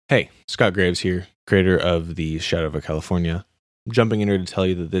Hey, Scott Graves here, creator of the Shadow of California. I'm jumping in here to tell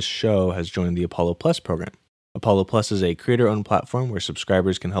you that this show has joined the Apollo Plus program. Apollo Plus is a creator-owned platform where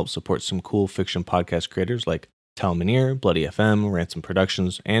subscribers can help support some cool fiction podcast creators like Tal Minear, Bloody FM, Ransom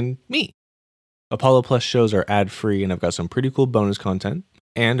Productions, and me. Apollo Plus shows are ad-free, and I've got some pretty cool bonus content.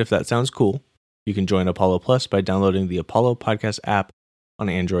 And if that sounds cool, you can join Apollo Plus by downloading the Apollo Podcast app on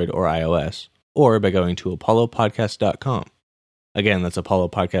Android or iOS, or by going to apollopodcast.com. Again, that's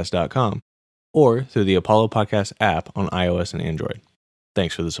apollopodcast.com, or through the Apollo Podcast app on iOS and Android.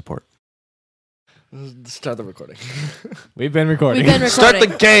 Thanks for the support. Start the recording. We've been recording. Start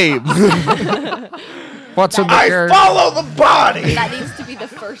the game. What's in the I follow the body. That needs to be the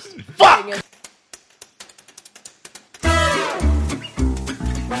first Fuck! thing.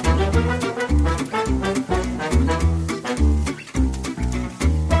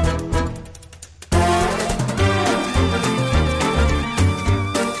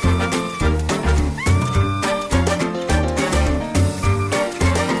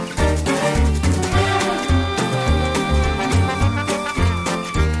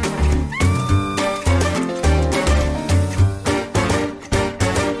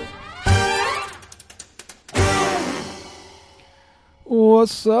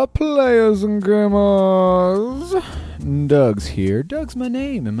 What's up, players and gamers? Doug's here. Doug's my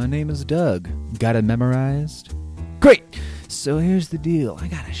name, and my name is Doug. Got it memorized? Great! So here's the deal. I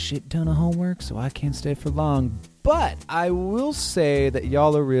got a shit ton of homework, so I can't stay for long. But I will say that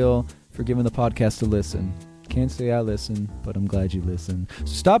y'all are real for giving the podcast a listen. Can't say I listen, but I'm glad you listen. So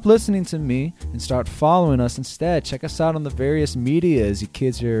stop listening to me and start following us instead. Check us out on the various medias you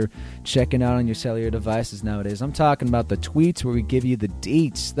kids are checking out on your cellular devices nowadays. I'm talking about the tweets where we give you the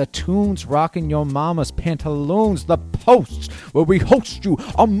deets, the tunes rocking your mama's pantaloons, the posts where we host you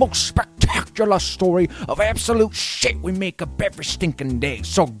a most spectacular story of absolute shit we make up every stinking day.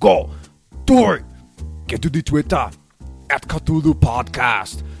 So go, do it. Get to the Twitter at Cthulhu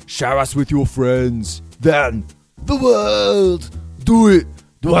Podcast. Share us with your friends. Then, the world! Do it!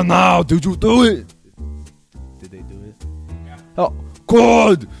 Do it now! Did you do it? Did they do it? Yeah. Oh,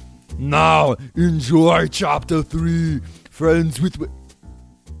 good! Now, enjoy Chapter 3. Friends with...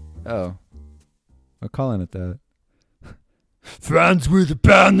 Oh. I'm calling it that. Friends with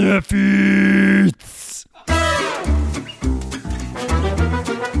benefits!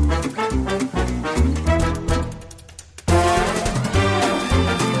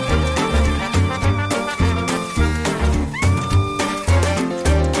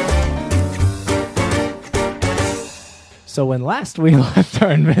 So when last we left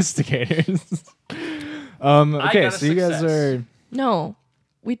our investigators... okay, so you guys are... No,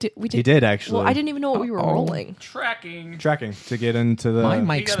 we did. He did, actually. Well, I didn't even know what we were rolling. Tracking Tracking to get into the... My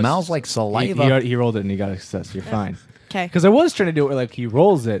mic smells like saliva. He rolled it and he got a success. You're fine. Okay. Because I was trying to do it where like he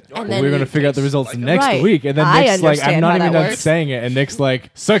rolls it, And but then we were going to it figure out the tastes results like next Right. week, and then I Nick's like, I'm understand not how even that done works. saying it, and Nick's like,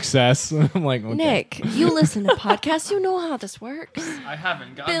 success. I'm like, okay. Nick, you listen to podcasts. You know how this works. I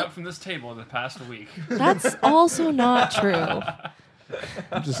haven't gotten Bill- up from this table in the past week. That's also not true.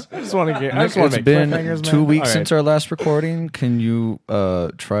 Just want to get. I Nick, just want it's to make been cliffhangers, 2 man. weeks All since right. our last recording. Can you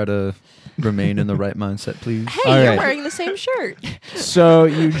try to remain in the right mindset, please? Hey, All you're right. wearing the same shirt. So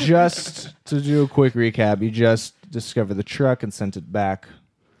you just, to do a quick recap, you just discovered the truck and sent it back.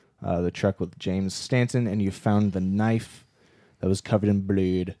 The truck with James Stanton, and you found the knife that was covered in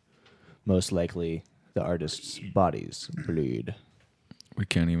blood. Most likely, the artist's body's blood. We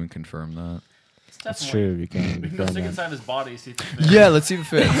can't even confirm that. That's true. You can't We can go confirm stick that. inside his body, see if it fits. Yeah, let's see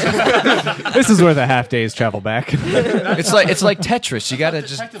if it fits. This is worth a half day's travel back. it's like Tetris. You gotta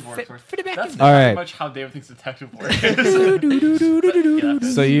That's just detective work. fit it back That's in. All very right. much how David thinks detective work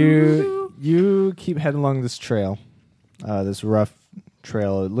is. So you keep heading along this trail, this rough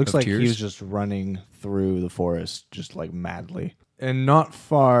trail. It looks Of like he tears? was just running through the forest, just like madly. And not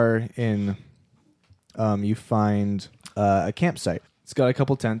far in, you find a campsite. It's got a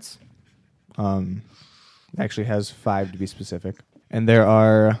couple tents. Actually has 5 to be specific, and there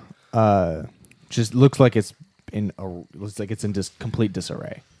are just looks like it's in complete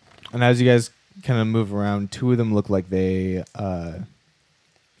disarray. And as you guys kind of move around, 2 of them look like they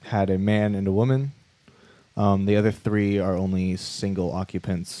had a man and a woman. The other 3 are only single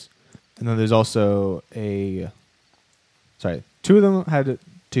occupants. And then there's also 2 of them had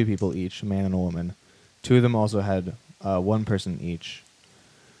 2 people each, a man and a woman. 2 of them also had 1 person each.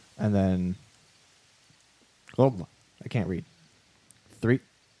 And then, I can't read.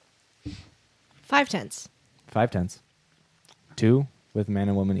 5 tents. 5 tents. 2 with man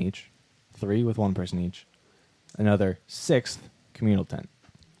and woman each. 3 with 1 person each. Another 6th communal tent.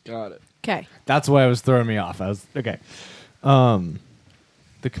 Got it. Okay. That's why it was throwing me off. I was okay.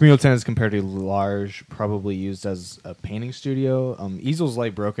 The communal tent is comparatively large, probably used as a painting studio. Easels lie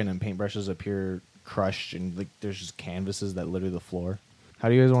broken and paintbrushes appear crushed, and like there's just canvases that litter the floor. How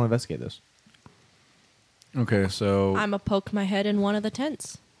do you guys want to investigate this? Okay, so I'm a poke my head in one of the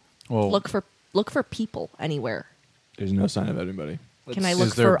tents. well, Look for people anywhere. There's no sign of anybody. Can I Is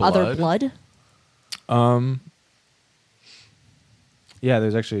look there for other blood? Yeah,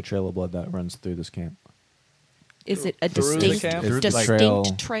 there's actually a trail of blood that runs through this camp. Is it a Through the distinct camp? Through the distinct trail.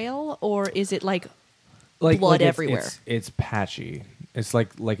 trail, or is it like it's- blood everywhere? It's patchy. It's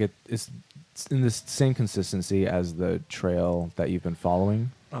it's in the same consistency as the trail that you've been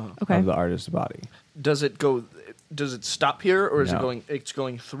following Okay. of the artist's body. Does it go? Does it stop here, or is it No. going? It's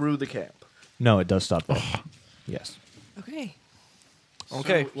going through the camp. No, it does stop there. Yes. Okay.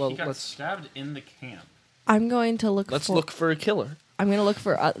 Okay, So well, he got let's- stabbed in the camp. I'm going to look Let's for look for a killer. I'm going to look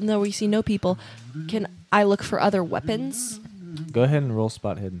for no, we see no people. Can I look for other weapons? Go ahead and roll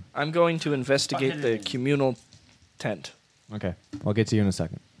spot hidden. I'm going to investigate the hidden. communal tent. Okay. I'll get to you in a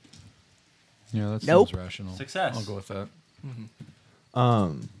second. yeah, that Nope. sounds rational. Success. I'll go with that.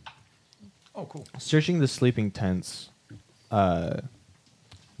 Oh, cool. Searching the sleeping tents,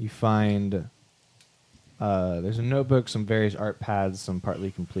 you find there's a notebook, some various art pads, some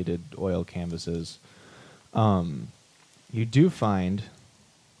partly completed oil canvases. You do find.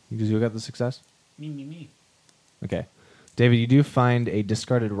 You got the success? Me. Okay. David, you do find a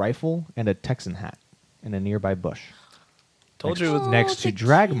discarded rifle and a Texan hat in a nearby bush. Told next, you, it was, next to the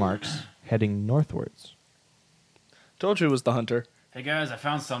drag cute. marks heading northwards. told you it was the hunter. Hey guys, I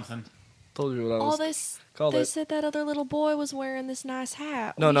found something. Told you what I All was. this called they it. said that other little boy was wearing this nice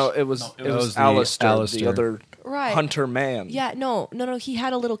hat. No, We no, sh- it was No, it was the Alistair, Alistair. the other right. hunter man. Yeah, no. He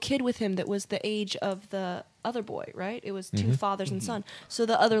had a little kid with him that was the age of the other boy, right? It was two fathers and son. So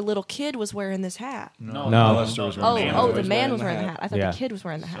the other little kid was wearing this hat. No, No. Alistair was Oh, wearing the it. man was wearing the hat. I thought Yeah. the kid was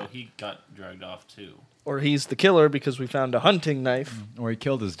wearing the So hat. he got dragged off too. Or he's the killer because we found a hunting knife. Or he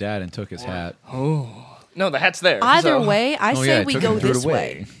killed his dad and took his hat. No, the hat's there. Either so- way, I Oh, say yeah, we took go him, threw it this away.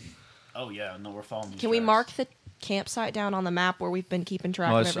 way. Oh yeah, no, we're following. These Can we tracks. mark the campsite down on the map where we've been keeping track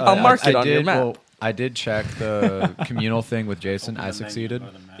Well, of I- everything? I'll mark it I on your did- map. well, I did check the communal thing with Jason. Open I the menu succeeded.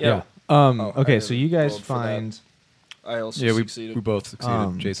 or the map. Yeah. Okay, I so you guys rolled for that. find. I also Yeah, we succeeded. both succeeded.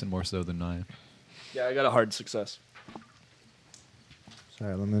 Um, Jason more so than I. Yeah, I got a hard success.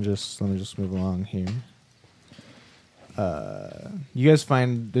 Sorry, let me just move along here. You guys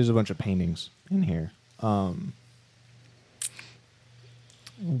find there's a bunch of paintings in here.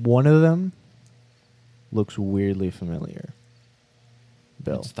 One of them looks weirdly familiar.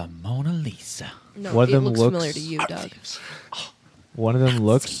 Bill. the Mona Lisa. No, One of it them looks looks- familiar to you, Doug. One of them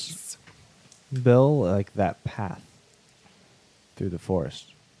looks, Bill, like that path through the forest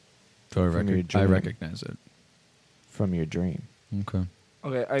So From your I dream. recognize it. from your dream. Okay.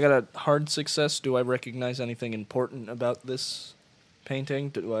 Okay, I got a hard success. Do I recognize anything important about this painting?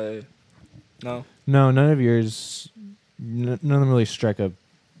 Do I? No. No, none of yours. None of them really strike a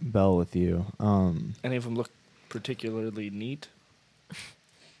bell with you. Any of them look particularly neat?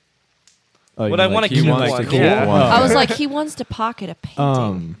 Oh, Would you I mean wanna you keep mean one? the cool Yeah. one? I was like, he wants to pocket a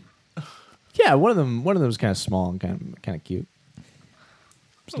painting. Yeah, one of them is kind of small and kind of cute.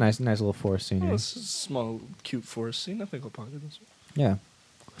 It's nice little forest Oh, scenery. this is a small, cute forest scene. I think I'll pocket this one. Yeah.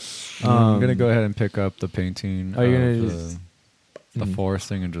 I'm gonna go ahead and pick up the painting. Are you of gonna the, just- the Mhm. forest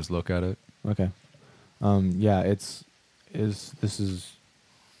thing and just look at it? Okay. Yeah, this is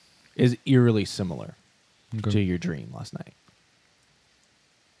eerily similar to Okay. your dream last night.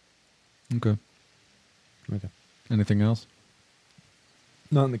 Okay. Okay. Anything else?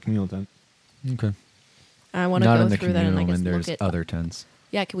 Not in the communal tent. Okay. I want to Not go in the through that and communal I guess when there's look at. other tents.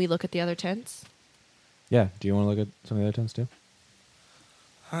 Yeah, can we look at the other tents? Yeah. Do you want to look at some of the other tents too?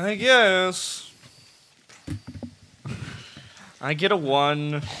 I guess. I get a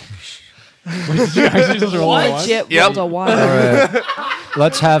 1. Legit Yep. rolled a one. All right.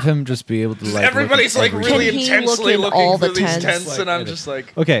 Let's have him just be able to like. Everybody's look like at every- really Can he intensely look in looking all through the these tents? tents, Like, and I'm it- just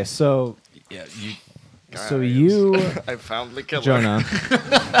like, Okay, so Yeah, you. so guys, you, I found the killer. Jonah.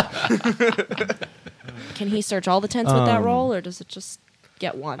 Can he search all the tents with that Um, roll, or does it just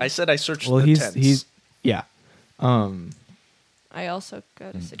get one? I said I searched Well, the he's tents. yeah. I also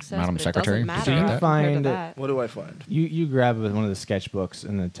got a success, Madam but Secretary, it did doesn't you matter get that? compared to Find- that. What do I find? You grab one of the sketchbooks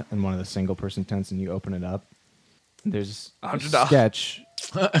in one of the single person tents and you open it up. There's a $100. sketch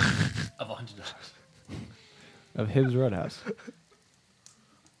Of $100. of Hibbs Roadhouse. And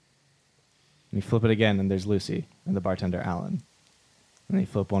you flip it again, and there's Lucy and the bartender Alan. And then you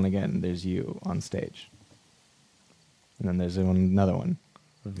flip one again, and there's you on stage. And then there's another one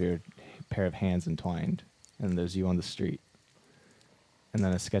of your pair of hands entwined, and there's you on the street. and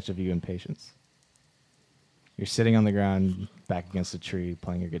then a sketch of you in Patience. You're sitting on the ground, back against a tree,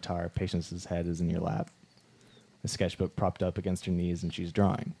 playing your guitar. Patience's head is in your lap. The sketchbook propped up against her knees, and she's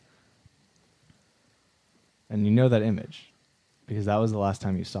drawing. And you know that image because that was the last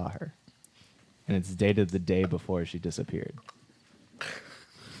time you saw her. And it's dated the day before she disappeared.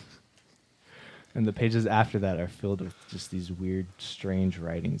 And the pages after that are filled with just these weird, strange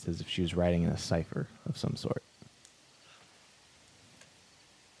writings as if she was writing in a cipher of some sort.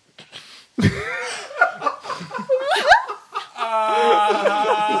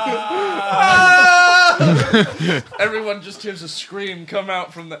 Everyone just hears a scream come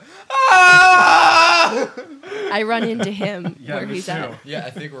out from the. I run into him where he's at. Yeah, I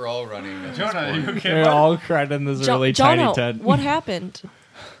think we're all running. Jonah, you okay? They're all cried in this really tiny Jono, tent. what happened?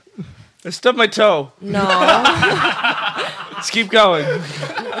 I stubbed my toe. No. Let's keep going.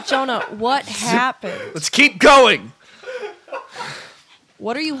 Jonah, what happened? Let's keep going.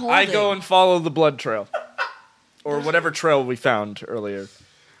 What are you holding? I go and follow the blood trail. Or whatever trail we found earlier.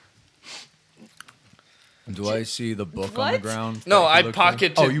 Do I see the book on the What? ground? No, that you I looked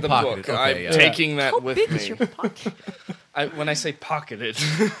pocketed in? Oh, you the pocketed. book. Okay, I'm yeah. taking that How with big me. is your pocket? When I say pocketed,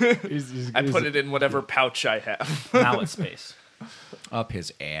 I put it in whatever pouch I have. Mallet space. Up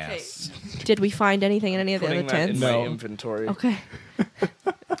his ass. Did we find anything in any of the Putting other that in tents? my No. inventory. Okay.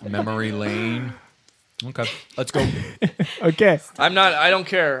 Memory lane. Okay, let's go. Okay. I don't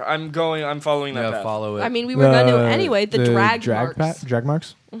care. I'm following that Yeah, path. follow it. I mean, we were going to anyway. The drag marks. Drag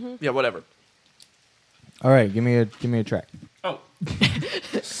marks? Yeah, whatever. All right, give me a track. Oh,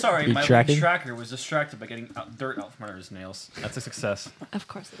 sorry, You my tracking? lead tracker was distracted by getting dirt out from under his nails. That's a success. Of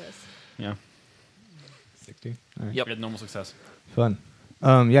course it is. Yeah, 60. All right. Yep. we had normal success. Fun.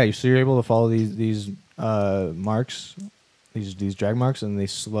 Yeah, so you're able to follow these marks, these drag marks, and they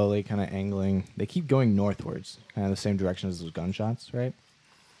slowly kind of angling. They keep going northwards, kind of the same direction as those gunshots, right?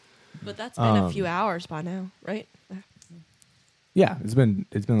 But that's been a few hours by now, right? Yeah, it's been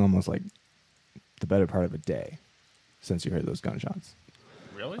almost like the better part of a day since you heard those gunshots.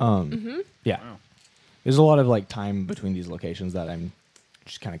 Really? Yeah, Wow. there's a lot of like time between these locations that I'm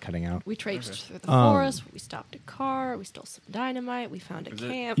just kind of cutting out. We traipsed through the Um, forest. We stopped a car. We stole some dynamite. We found a Is it-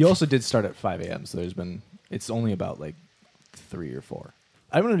 camp. You also did start at 5 a.m., so it's only about like 3 or 4.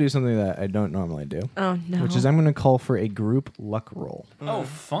 I'm going to do something that I don't normally do, Oh no! which is I'm going to call for a group luck roll. Oh,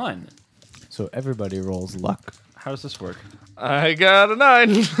 fun. So everybody rolls luck. How does this work? I got a 9.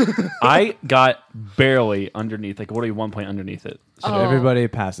 I got barely underneath, like literally 1 point underneath it. So Oh. everybody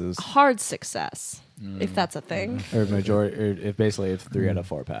passes, hard success, if that's a thing. or majority, or if basically if 3 out of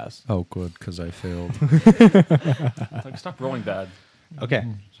 4 pass. oh, good, because I failed. Like, stop rolling bad. Okay,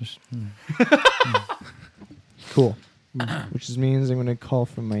 cool. Which means I'm going to call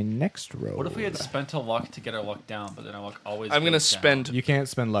for my next roll. What if we had spent a luck to get our luck down, but then our luck always I'm gonna goes down? spend You can't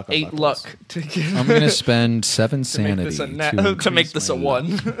spend luck on 8 luck luck rolls. to get I'm gonna spend 7 to sanity make this to make this a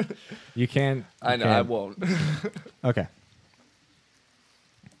increase my 1. You can't. I know. you I can't. won't. Okay.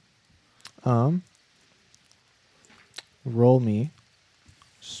 Roll me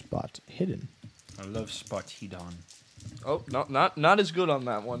spot hidden. I love spot heat on. Oh, not as good on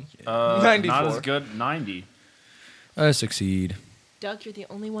that one. 94. 94. Not as good. 90. I succeed. Doug, you're the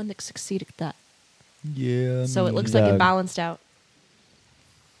only one that succeeded at that. Yeah. So it looks like it Doug. balanced out.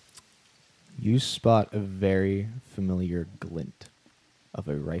 You spot a very familiar glint of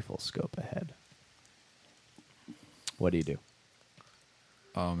a rifle scope ahead. What do you do?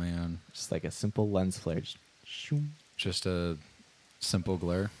 Oh man, Just like a simple lens flare, just, shoom. just a simple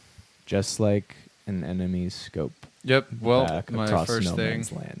glare. Just like an enemy's scope. Yep. Well, back my across first no thing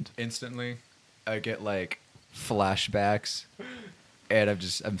man's land. instantly, I get like flashbacks, and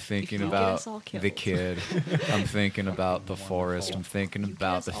I'm thinking You get about us all killed. the kid. I'm thinking about the forest. I'm thinking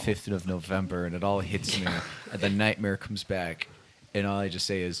about the 5th of November, and it all hits me. And the nightmare comes back, and all I just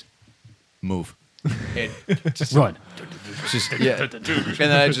say is, "Move." And just Run. just yeah, and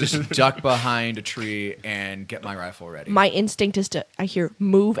then I just duck behind a tree and get my rifle ready. My instinct is to. I hear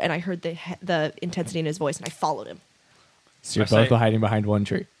move, and I heard the intensity in his voice, and I followed him. So you're I both say- hiding behind one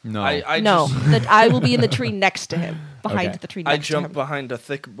tree. no, I No, just, that I will be in the tree next to him, behind Okay. the tree I next to jump him. behind a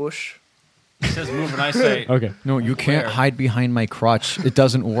thick bush. He says move, and I say, Okay. no, you can't Where? hide behind my crotch. It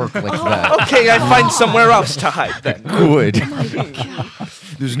doesn't work like that. Okay, I find somewhere else to hide then. Good.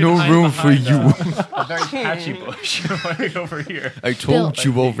 There's no hide room for behind, you. a very patchy bush right over here. I told Bill.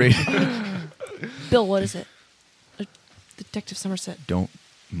 you already. Bill, what is it? Detective Somerset. Don't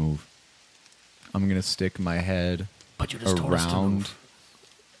move. I'm gonna stick my head But you just told us to around move.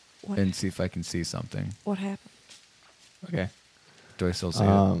 What, and see if I can see something. what happened? Okay. Do I still see it?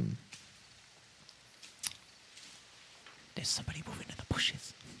 Um, There's somebody moving in the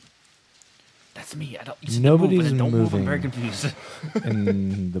bushes. That's me. I don't. You said Nobody's move, and then don't move. I'm very moving. confused.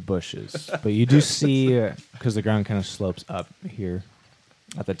 in the bushes. But you do see, because the ground kind of slopes up here,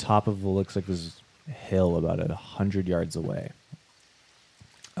 at the top of what looks like this hill about 100 yards away,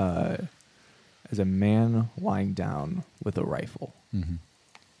 is a man lying down with a rifle. Mm-hmm.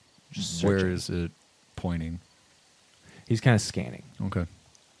 Just Where searching. is it pointing? He's kind of scanning. Okay.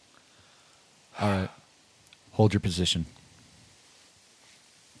 All right. Hold your position.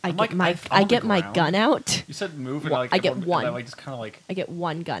 I I'm get like, my I found I the get my ground. gun out. You said move, and Well, like I get everyone- one. And I just kind of like I get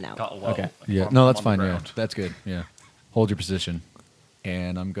one gun out. got low. Okay. Like, Yeah. I'm No, on that's the fine. Yeah. ground. That's good. Yeah. Hold your position.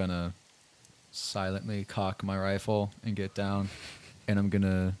 And I'm going to silently cock my rifle and get down. And I'm going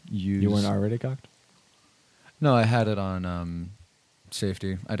to use. You weren't already cocked? No, I had it on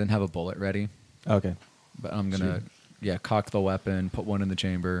safety. I didn't have a bullet ready. Okay. But I'm going to, cock the weapon, put one in the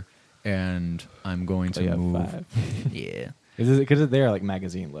chamber, and I'm going So to you have move. 5. Yeah. Because they're like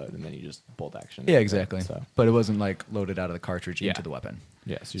magazine load, and then you just bolt action. Yeah, exactly. So, But it wasn't like loaded out of the cartridge Yeah. into the weapon.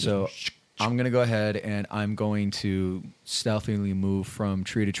 yeah. So, you So just, I'm going to go ahead and I'm going to stealthily move from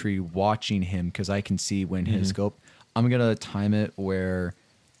tree to tree, watching him because I can see when his scope. I'm going to time it where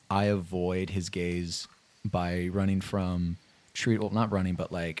I avoid his gaze by running from tree. Well, not running,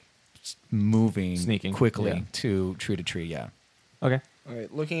 but like moving Sneaking, quickly yeah. to tree. Yeah. okay. All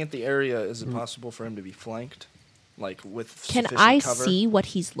right. Looking at the area, is it possible for him to be flanked, like with Can sufficient I cover? see what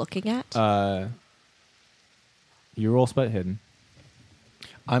he's looking at? You roll spot hidden.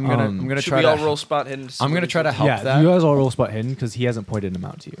 I'm gonna Should try we to. all roll spot hidden? To see I'm what gonna he's try to looking help yeah, that. you guys all roll spot hidden because he hasn't pointed him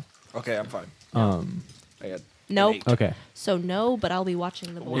out to you. at? Okay, I'm fine. I got Nope. an 8. Okay. So no, but I'll be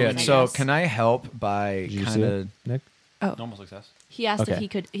watching the board. Yeah. I So guess. can I help by Did you see kind it, of? Nick? Oh, Normal success. he asked Okay. if he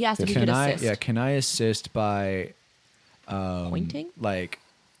could. He asked if he Can could I? assist. Yeah. Can I assist by Pointing. like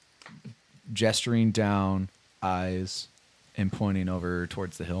gesturing down, eyes, and pointing over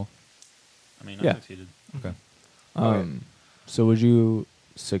towards the hill? I mean, Yeah. I succeeded. Okay. So would you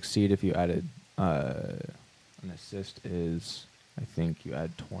succeed if you added an assist? Is I think you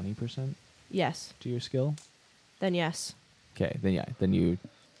add 20% Yes. to your skill. Then yes. Okay. Then yeah. Then you.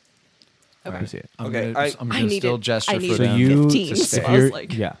 Okay. You see it. I'm Okay, gonna, I'm I gonna needed- still gesture I for needed So them. you, 15, to so stay. if I was you're,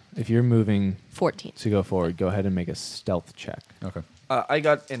 like- yeah, if you're moving 14. to go forward, go ahead and make a stealth check. Okay. I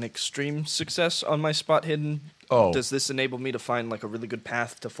got an extreme success on my spot hidden. Oh. Does this enable me to find like a really good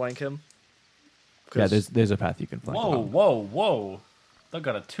path to flank him? Yeah, 'Cause- there's a path you can flank. Whoa! I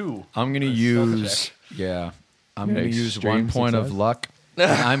got a 2. I'm gonna Stealth use. check. Yeah. I'm Yeah, gonna use extreme 1 point of success. luck. And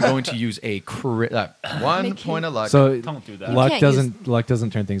I'm going to use a crit. 1 Make point of luck. So Don't do that. luck can't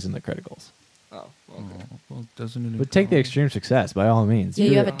doesn't turn things into criticals. Oh, okay. well, doesn't it? But take the extreme success by all means. Yeah,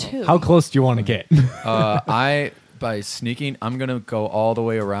 you You're- have a 2. How close do you want to get? By sneaking, I'm gonna go all the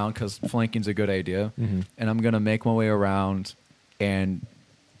way around because flanking's a good idea, and I'm gonna make my way around, and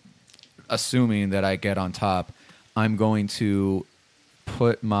assuming that I get on top, I'm going to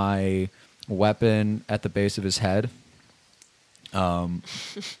put my weapon at the base of his head,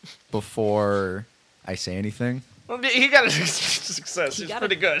 before I say anything. Well, he got a success. He He's got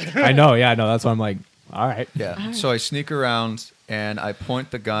pretty good. I know. Yeah, I know. That's why I'm like, all right. Yeah. So I sneak around and I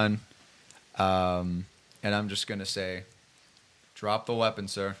point the gun, and I'm just gonna say, "Drop the weapon,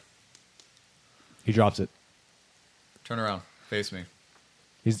 sir. He drops it. Turn around. Face me."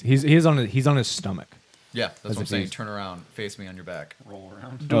 He's on his stomach. Yeah, that's As what I'm if saying. he's- Turn around. Face me on your back. Roll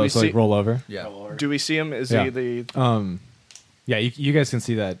around. Do we so see? like roll over. Yeah. Roll over. Do we see him? Is Yeah. he the? Yeah, you guys can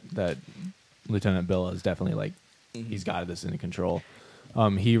see that Lieutenant Bill is definitely like he's got this in control.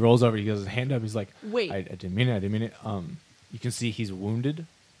 He rolls over. He goes his hand up. He's like, Wait. I didn't mean it. You can see he's wounded.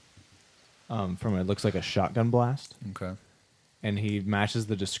 From it looks like a shotgun blast, Okay. and he matches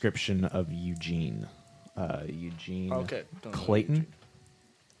the description of Eugene. Eugene Okay. don't know Clayton, Eugene.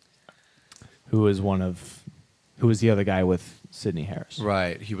 who is the other guy with Sidney Harris.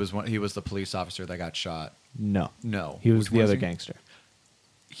 Right. He was the police officer that got shot. No, No. he was Which the one is other he? gangster.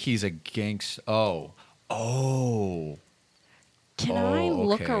 He's a gangster. Oh. Can I Oh,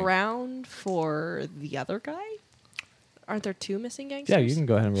 look okay. around for the other guy? Aren't there 2 missing gangsters? Yeah, you can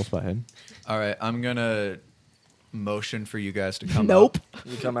go ahead and roll spot head. All right. I'm gonna motion for you guys to come. Nope. Up.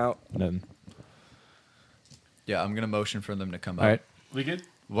 You come out. Then, Yeah, I'm gonna motion for them to come all up. right, We good?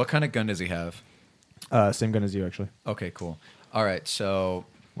 What kind of gun does he have? same gun as you actually. Okay, cool. All right. So,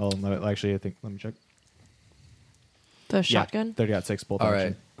 Well, no, actually, I think let me check. The shotgun? 30-06 bolt all action.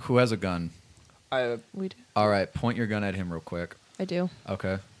 right. Who has a gun? We do. All right. Point your gun at him real quick. I do.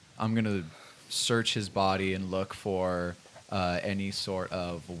 Okay. I'm going to search his body and look for any sort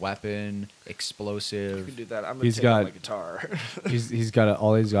of weapon, You explosive. can do that. I'm gonna He's take out got- my guitar.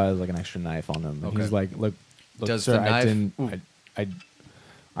 All he's got is like an extra knife on him. And Okay. he's like, look, Does sir, the knife- I didn't. Ooh.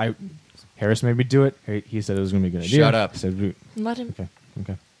 Harris made me do it. He said it was going to be a good idea. Shut up. I said, Let him.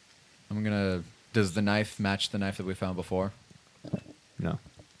 okay. I'm gonna. Does the knife match the knife that we found before? No.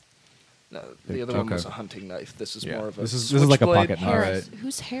 No, the other one Okay. was a hunting knife. This is Yeah, more of a this is like a switchblade. pocket knife. Harris. Alright.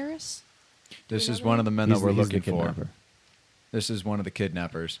 Who's Harris? This You is know one of the men that we're He's the looking for. kidnapper. This is one of the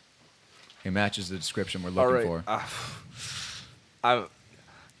kidnappers. He matches the description we're All looking right. for.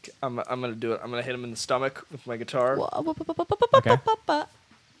 I'm gonna do it. I'm gonna hit him in the stomach with my guitar. Okay.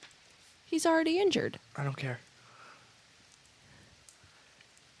 He's already injured. I don't care.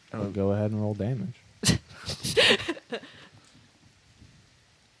 Well, go ahead and roll damage.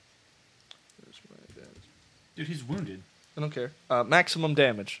 Dude, he's wounded. I don't care. Maximum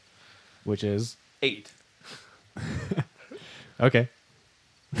damage. Which is 8. okay.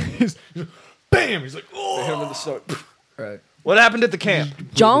 He's bam. He's like, I hit him in oh. the stomach. Right. What happened at the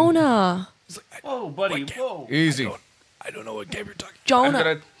camp? Jonah. Whoa, buddy, whoa. Easy. I don't know what game you're talking.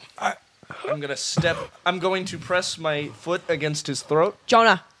 Jonah. I'm gonna step. I'm going to press my foot against his throat.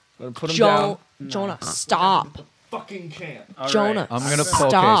 Jonah. I'm gonna put him down. Jonah. Stop. Fucking camp. All right. Jonah. I'm gonna pull.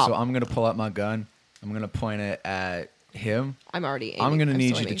 Stop. Okay, so I'm gonna pull out my gun. I'm gonna point it at him. I'm already aiming. I'm gonna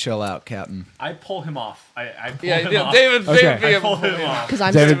need still you to chill out, Captain. I pull him off. I pull Yeah, him yeah. off. David, Okay. David, I pull him off. Because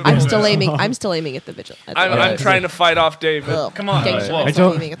I'm, David- I'm still aiming. I'm still aiming at the vigil. At the I'm Alright. trying to fight off David. Ugh, Come on. gangster. Whoa. I'm I still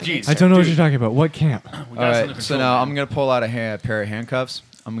don't- aiming at the Jeez. gangster. I don't know what Dude. you're talking about. What camp? We got All this under right. So control, now man. I'm gonna pull out a pair of handcuffs.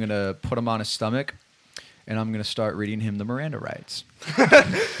 I'm gonna put him on his stomach, and I'm gonna start reading him the Miranda rights.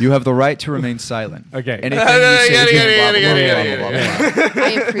 You have the right to remain silent. Okay. Anything you say Yeah, is yeah, blah, yeah, blah, yeah, blah, yeah, blah, blah, blah. I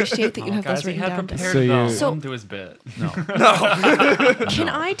appreciate that you have Guys, those he written had down. prepared So though. you- Let So- him do his bit. No. Can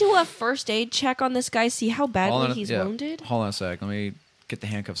I do a first aid check on this guy? See how badly he's yeah. wounded? Hold on a sec. Let me get the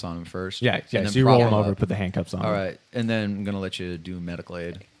handcuffs on him first. Yeah. and Yeah. then So you roll prop him up. over, put the handcuffs on. All him. right, and then I'm gonna let you do medical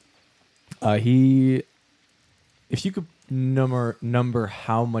aid. He. If you could number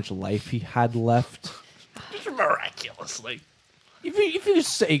how much life he had left. Miraculously. If you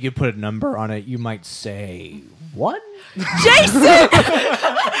say you could put a number on it, you might say 1. Jason!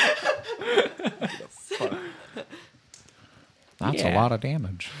 That's Yeah. a lot of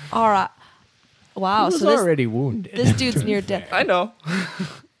damage. All right. Wow. He was So this, already wounded. this dude's near death. I know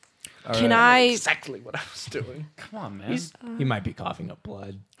Can I? exactly what I was doing. Come on, man. He might be coughing up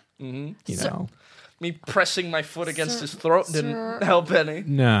blood. Mm-hmm. You So- know. Me pressing my foot against Sir- his throat sir- didn't help any.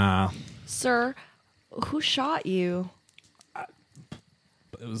 Nah. Sir, who shot you?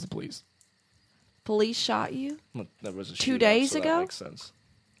 It was the police. Police shot you? Well, that was a 2 shootout, days so ago? That makes sense.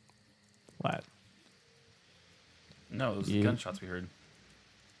 What? No, those You- gunshots we heard.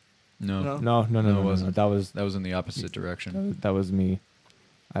 No, No. No, No, it no. wasn't. That was that was in the opposite direction. that was me.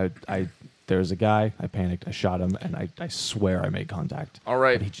 There was a guy. I panicked. I shot him, and I swear I made contact. All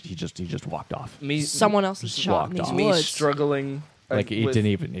right. But he just walked off. Me, Someone else was just shot in walked these off. me woods. struggling. Like it with-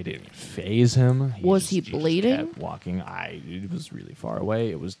 didn't phase him. Was he just bleeding? kept walking. It was really far away.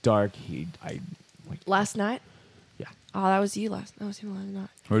 It was dark. Last night? Yeah. Oh, that was you last night.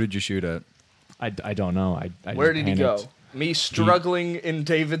 Where did you shoot at? I don't know. I Where just did he panicked. go? Me struggling in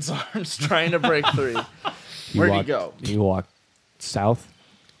David's arms, trying to break free. He Where'd he walked- go? He walked south.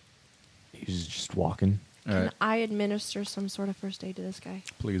 He was just walking. All Can right, I administer some sort of first aid to this guy?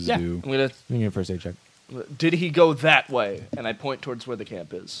 please Yeah. do. I'm gonna. Give me a first aid check. Did he go that way? And I point towards where the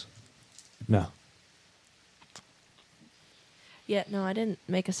camp is. No. Yeah, no, I didn't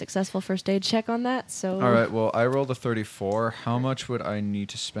make a successful first aid check on that, so... All right, well, I rolled a 34. How much would I need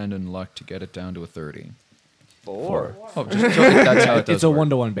to spend in luck to get it down to a 30? 4. Oh, just that's how it does It's a work.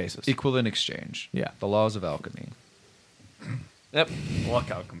 1-to-1 basis. Equal in exchange. Yeah. The laws of alchemy. Yep. Luck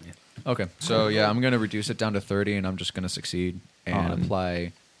alchemy. Okay, so yeah, I'm going to reduce it down to 30, and I'm just going to succeed and On-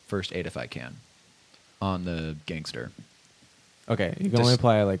 apply first aid if I can on the gangster. Okay, you can Just- only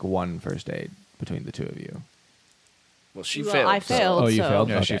apply like 1 first aid between the two of you. Well, she Well, failed. I so- failed. Oh, you so- failed?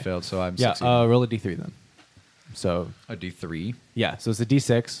 Yeah, she Okay. failed, so I'm Yeah, succeeding. roll a d3 then. So, A D3. yeah, so it's a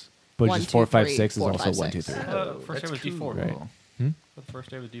d6, but 1, just 2, 4, 5, 3, 6 is 4, also 5, 1, 2, 6. 3. First day was D4. Right. The first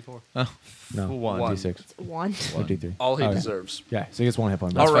day was D4. Oh, No, one. d6. One. Or d3. All he Okay. deserves. Yeah, so he gets 1 hit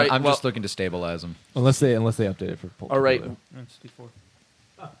point. All back. right. I'm well- just looking to stabilize him. Unless they update it for Pol- All right. Cthulhu. It's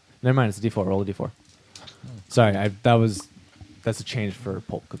D4. Never mind, it's a d4. Roll a d4. Sorry, that's a change for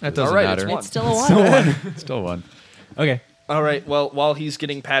Pulp Cthulhu. That doesn't All right, matter. it's one. It's still a one. Still one. Okay. All right. Well, while he's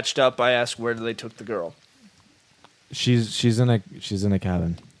getting patched up, I ask where they took the girl. She's in a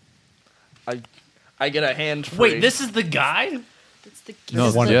cabin. I get a hand free. Wait, this is the guy? It's the, No,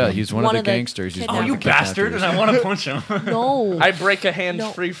 this is the- yeah, he's one of the gangsters. He's kidnappers. one Oh, of you the bastard! kidnappers. And I want to punch him. No. I break a hand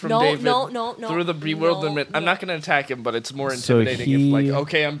No, free from no, David no, through the bewilderment. no, I'm no. not going to attack him, but it's more So intimidating if, like, he-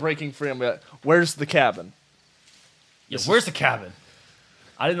 okay, I'm breaking free. I'm like, where's the cabin? Yeah, where's the cabin?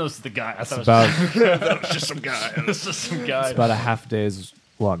 I didn't know this was the guy. I It's thought it was about Just some guy. it's just some guy. it's about a half day's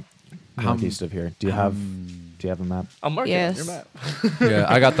walk northeast of here. Do you have a map? I'll mark Yes. it on your map. Yeah,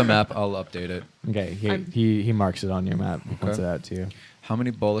 I got the map. I'll update it. Okay, I'm- he marks it on your map. He points it out to you. How many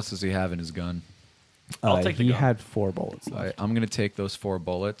bullets does he have in his gun? I'll take the he gun. had 4 bullets All right, left. I'm gonna take those 4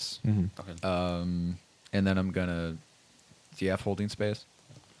 bullets, Mhm. Okay. and then I'm gonna. Do you have holding space?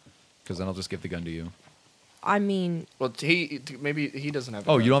 Because then I'll just give the gun to you. I mean, Well, maybe he doesn't have.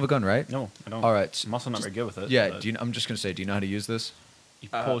 Oh, you don't have a gun, right? No, I don't. All right. I'm also not very good with it. Yeah. but I'm just gonna say. Do you know how to use this? you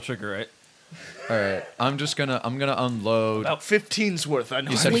pull the trigger, right? All right. I'm gonna unload. About 15's worth. I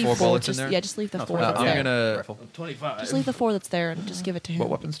know. You said leave 4 bullets in just, there. Yeah, just leave the No, 4 25. that's I'm there. gonna. Rifle. 25. Just leave the 4 that's there and just give it to him. What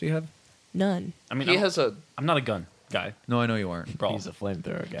weapons do you have? None. I mean, He has a. I'm not a gun guy. No, I know you aren't. Bro. He's a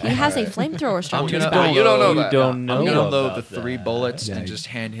flamethrower He guy. has Alright. a flamethrower strapped to his gonna- back. You don't know You that. don't know I'm gonna about load the 3 that. bullets Yeah. and just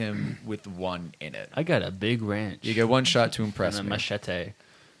hand him with 1 in it. I got a big ranch. You get 1 shot to and impress a me. machete.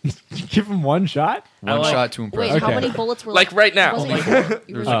 Give him 1 shot? 1 like- shot to impress Wait, me. how Okay. many bullets were Like right now. Was it Like- four?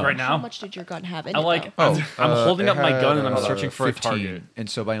 You were Like right How now? much did your gun have in I it? like. though? I'm holding it up my gun and I'm had, searching for a target. And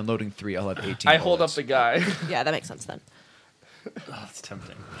so by unloading 3, I'll have 18. I hold up bullets. the guy. Yeah, that makes sense then. Oh, that's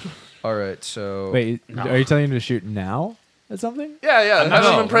tempting. All right, so Wait, No. are you telling him to shoot now at something? Yeah. Have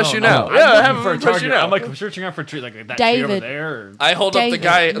no, him impress no, you no. now. I'm Yeah, looking have him for a impress you target. now. I'm like searching out for tree like that tree over David. there. Or, I hold up the David,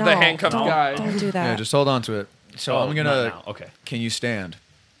 guy, no, the handcuffed don't- guy. Don't do that. yeah, just hold on to it. So Oh, I'm not gonna. now. Okay. Can you stand?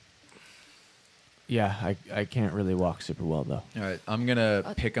 Yeah, I can't really walk super well though. All right, I'm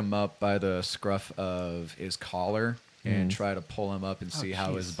gonna pick him up by the scruff of his collar and try to pull him up and see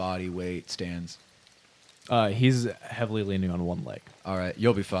how his jeez. body weight stands. He's heavily leaning on 1 leg. All right,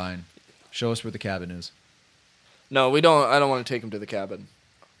 you'll be fine. Show us where the cabin is. No, we don't. I don't want to take him to the cabin.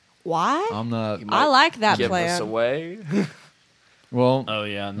 Why? I'm not. He I might like that give us plan. away. Well, Oh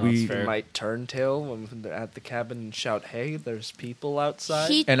yeah, no, We- that's He fair. might turn tail when they're at the cabin and shout, "Hey, there's people outside."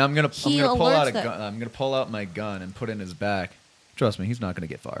 He- and I'm gonna He pull out a alerts that- gun. I'm gonna pull out my gun and put it in his back. Trust me, he's not gonna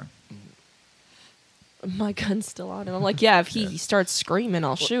get far. My gun's still on him. I'm like, yeah, if he starts screaming,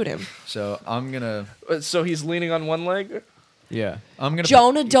 I'll shoot him. So I'm gonna. So he's leaning on 1 leg. Yeah. I'm gonna.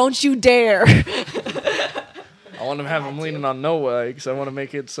 Jonah, don't you dare. I want to have him leaning on no legs. I want to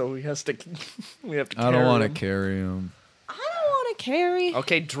make it so he has to. We have to. I don't carry want to him. carry him. I don't want to carry.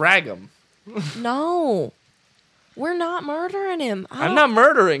 Okay, drag him. No. We're not murdering him. I'm not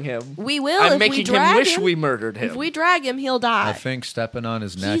murdering him. We will I'm if we making drag him wish him. we murdered him. If we drag him, he'll die. I think stepping on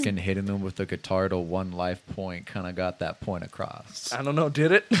his neck He's- and hitting him with the guitar to 1 life point kind of got that point across. I don't know.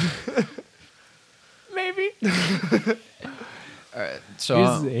 Did it? Maybe. All right,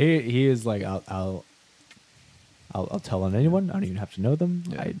 so he is like I'll tell on anyone. I don't even have to know them.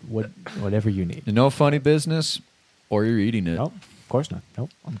 Yeah. Whatever you need. no funny business, or you're eating it. Nope, of course not.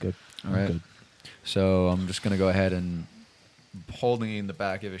 Nope, I'm good. All I'm right. good. So I'm just gonna go ahead and holding the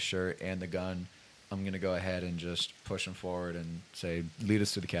back of his shirt and the gun. I'm gonna go ahead and just push him forward and say, "Lead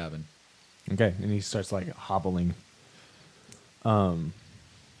us to the cabin." Okay, and he starts like hobbling.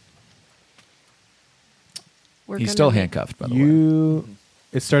 We're He's gonna still be- handcuffed, by the way.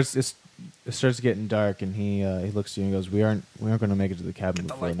 It starts getting dark, and he looks to you and goes, "We aren't going to make it to the cabin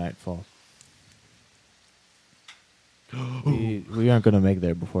the before light. night falls. we aren't going to make it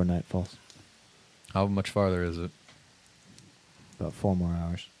there before night falls. How much farther is it? About 4 more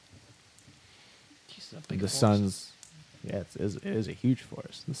hours. The sun's it is a huge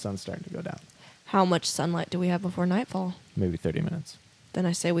forest. The sun's starting to go down. How much sunlight do we have before nightfall? Maybe 30 minutes. Then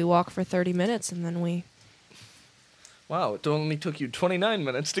I say we walk for 30 minutes and then we. Wow, it only took you 29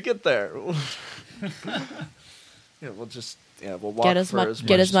 minutes to get there. Yeah, we'll walk Get as for much as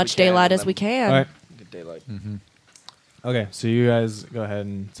get as much we can, daylight and as we then can. All right. Get daylight. Okay, so you guys go ahead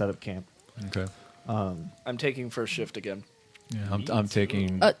and set up camp. Okay. I'm taking first shift again. Yeah, I'm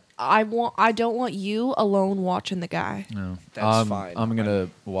taking. I don't want you alone watching the guy. No, That's fine. I'm gonna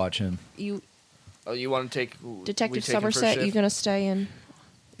watch him. You, Oh, you want to take Detective we take him first Somerset, you shift? gonna stay in?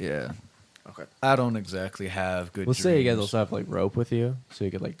 Yeah, Okay. I don't exactly have good. Let's say you guys dreams. also have like rope with you, so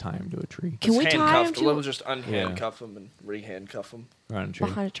you could like tie him to a tree. Can we Let's tie him handcuff to We'll just unhandcuff him and rehandcuff him. Around a tree.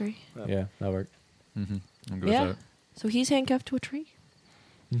 behind a tree? Yeah, that worked. I'm good Yeah. with that. So he's handcuffed to a tree.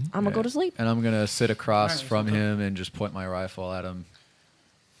 I'm gonna go Yeah. to sleep. And I'm gonna sit across Alright, from so- him and just point my rifle at him.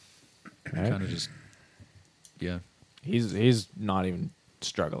 All right. Kind of just. Yeah. He's not even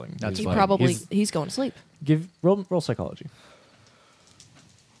struggling. That's He fine. probably he's going to sleep. Roll psychology.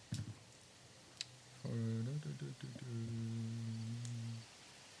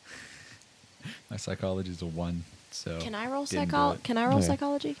 My psychology is a 1, so. Can I roll didn't do psychology? it. Can I roll Okay.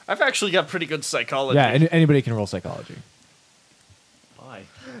 psychology? I've actually got pretty good psychology. Yeah, anybody can roll psychology. Why?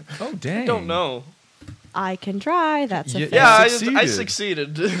 Oh dang! I don't know. I can try. That's a Yeah, fail. Yeah, I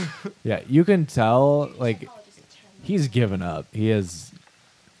succeeded. succeeded. Yeah, you can tell like he's given up. He's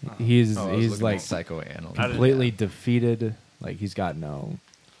like psychoanalyst. completely defeated. Like he's got no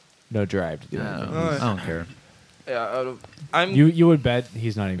drive to do anything. I don't care. Yeah, I'm. You would bet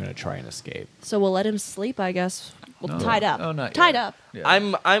he's not even gonna try and escape. So we'll let him sleep, I guess. Well, No. tied up. No, not tied yet. up.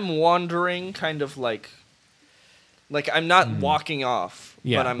 Yeah. I'm wandering, kind of like I'm not walking off,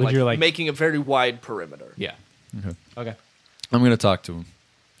 Yeah, but I'm but you're, like- making a very wide perimeter. Yeah. Okay. Okay. I'm gonna talk to him.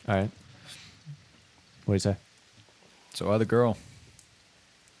 All right. What do you say? So the girl.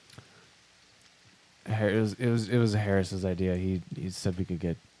 It was Harris's idea. He said we could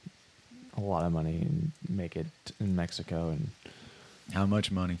get a lot of money and make it in Mexico, and How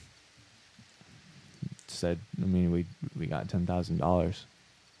much money? said, I mean, we got $10,000.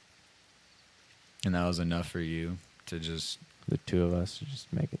 And that was enough for you to just. The two of us to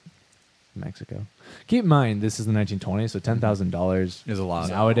just make it in Mexico. Keep in mind, this is the 1920s, so $10,000 Is a lot.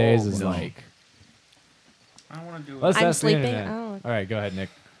 nowadays is No. like. I want to do Let's I'm ask the sleeping. internet. Oh. All right, go ahead, Nick.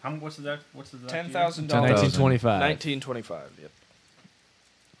 What's the What's the $10,000. 1925. 1925. Yep.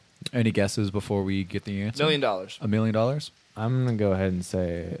 Any guesses before we get the answer? $1 million. $1 million? I'm gonna go ahead and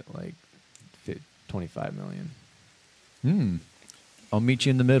say like 25 million. I'll meet you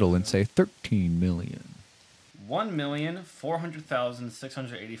in the middle and say 13 million.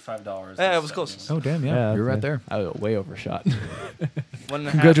 $1,400,685. Yeah, it was close. Oh, damn, yeah. You're okay. right there. I was way overshot. 1.5.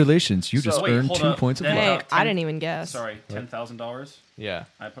 Congratulations. You So- just Wait, earned hold 2 up. points of Then- luck. Hey, About I 10 didn't even guess. Sorry, $10,000. Yeah.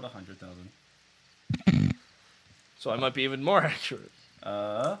 I put 100,000. So I might be even more accurate.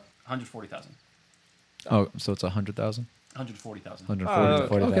 140,000. Oh, so it's 100,000? 140,000.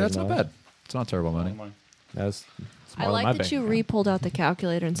 140. Okay, that's not $40,000. bad. It's not terrible money. That's I like that you re-pulled out the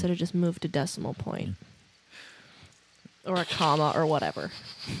calculator instead of just moved to decimal point. Or a comma or whatever.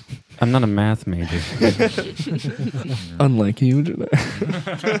 I'm not a math major. Unlike you,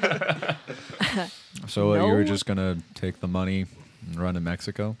 So No. you were just going to take the money and run to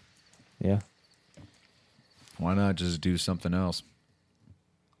Mexico? Yeah. Why not just do something else?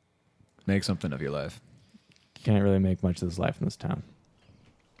 Make something of your life. You can't really make much of this life in this town.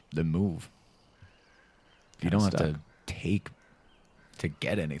 Then move. You Kinda don't have to stuck. take to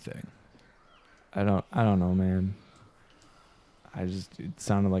get anything. I don't know, man. It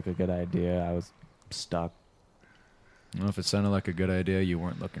sounded like a good idea. I was stuck. Well, if it sounded like a good idea, you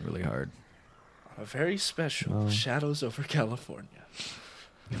weren't looking really hard. A very special Oh. Shadows over California.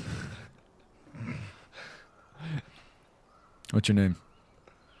 What's your name?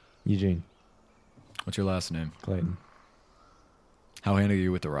 Eugene What's your last name? Clayton. How handy are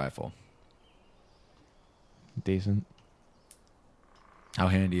you with the rifle? Decent. How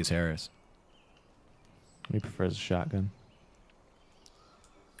handy is Harris? He prefers a shotgun.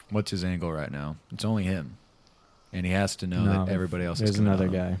 What's his angle right now? It's only him. And he has to know No, that everybody else is There's coming another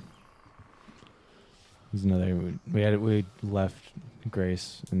on. guy. There's another. We left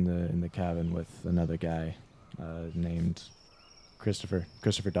Grace in the cabin with another guy named Christopher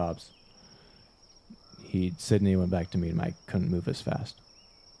Dobbs. Sydney went back to meet him. I couldn't move as fast.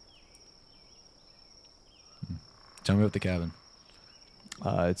 Tell me about the cabin.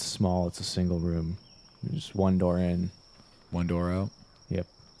 It's small. It's a single room. Just one door in. One door out. Yep.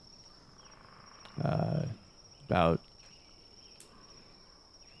 About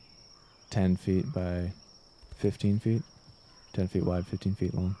 10 feet by 15 feet. 10 feet wide, 15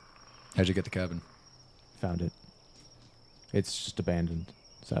 feet long. How'd you get the cabin? Found it. It's just abandoned.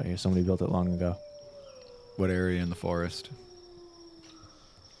 It's out here. Somebody built it long ago. What area in the forest?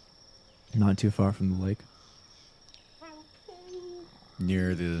 Not too far from the lake.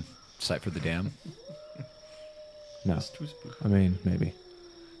 Near the site for the dam? No. I mean, maybe.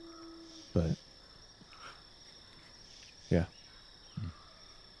 But, yeah.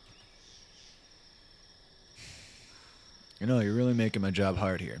 You know, you're really making my job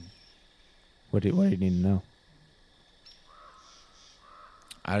hard here. What do you need to know?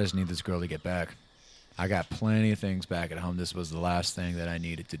 I just need this girl to get back. I got plenty of things back at home. This was the last thing that I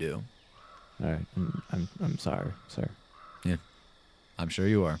needed to do. All right. I'm sorry, sir. Yeah, I'm sure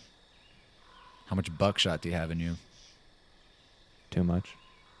you are. How much buckshot do you have in you? Too much?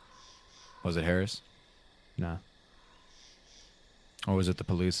 Was it Harris? Nah. Or was it the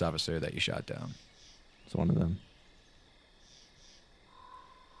police officer that you shot down? It's one of them.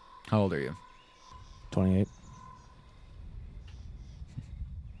 How old are you? 28.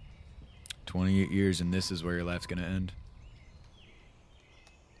 28 years, and this is where your life's going to end?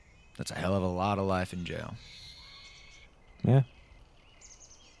 That's a hell of a lot of life in jail. Yeah.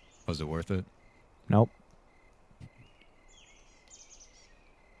 Was it worth it? Nope.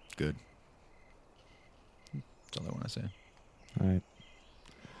 Good. That's all I want to say. All right.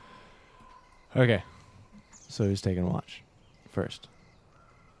 Okay. So who's taking watch first?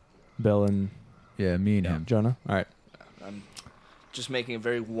 Bill and Yeah, me and him. Jonah? All right. I'm just making a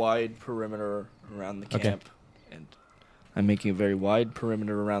very wide perimeter around the Okay. camp, and I'm making a very wide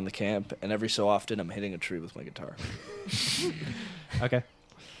perimeter around the camp, and every so often I'm hitting a tree with my guitar. Okay.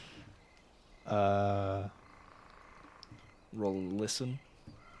 Roll and listen.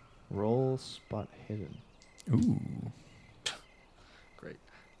 Roll spot hidden. Ooh. Great.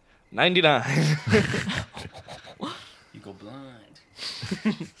 99. You go blind.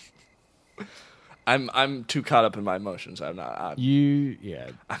 I'm too caught up in my emotions. I'm not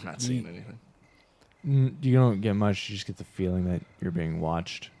seeing anything. You don't get much. You just get the feeling that you're being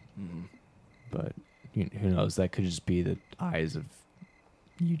watched. Mhm. But who knows? That could just be the eyes of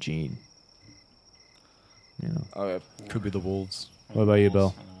Eugene. You know. Okay. Could be the wolves. What about you,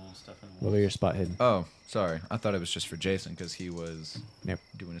 Bill? What about your spot hidden? Oh, sorry. I thought it was just for Jason because he was Yep.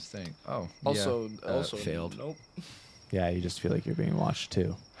 doing his thing. Oh, Also, yeah. also failed. Nope. Yeah, you just feel like you're being watched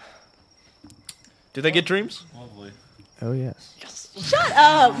too. Do they get dreams? Lovely. Oh yes. Shut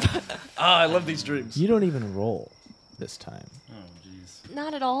up! Ah, I love these dreams. You don't even roll this time. Oh, jeez.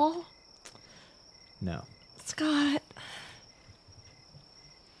 Not at all. No. Scott.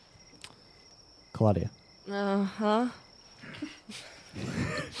 Claudia. Uh-huh.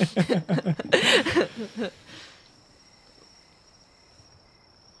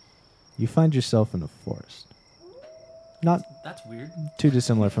 You find yourself in a forest. Not That's weird. too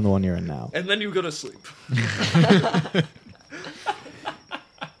dissimilar from the one you're in now. And then you go to sleep.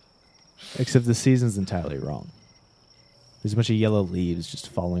 Except the season's entirely wrong. There's a bunch of yellow leaves just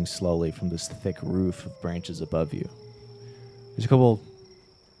falling slowly from this thick roof of branches above you. There's a couple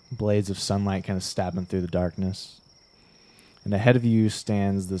blades of sunlight kind of stabbing through the darkness. And ahead of you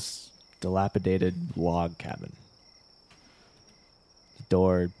stands this dilapidated log cabin. The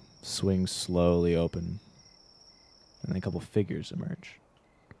door swings slowly open, and then a couple figures emerge.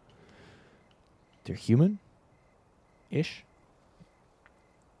 They're human-ish.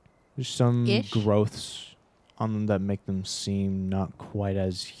 There's some Ish? growths on them that make them seem not quite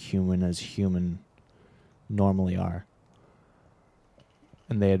as human normally are.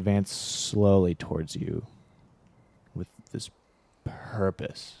 And they advance slowly towards you with this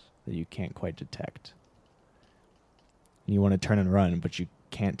purpose that you can't quite detect. And you want to turn and run, but you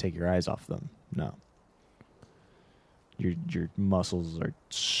can't take your eyes off them. No. Your muscles are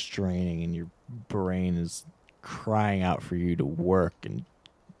straining and your brain is crying out for you to work and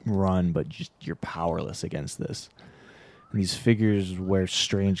run, but you're powerless against this. And these figures wear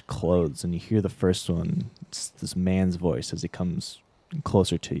strange clothes, and you hear the first one. It's this man's voice as he comes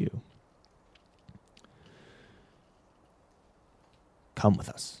closer to you. Come with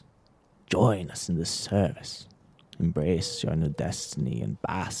us. Join us in this service. Embrace your new destiny and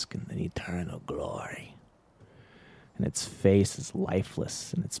bask in the eternal glory. And its face is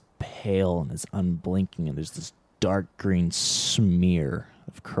lifeless, and it's pale, and it's unblinking, and there's this dark green smear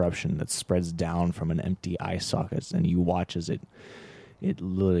of corruption that spreads down from an empty eye socket, and you watch as it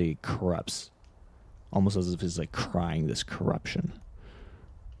literally corrupts, almost as if it's like crying this corruption.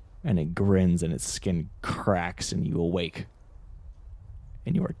 And it grins, and its skin cracks, and you awake.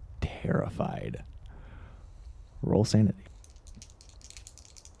 And you are terrified. Roll sanity.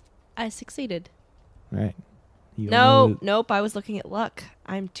 I succeeded. Right. Nope. I was looking at luck.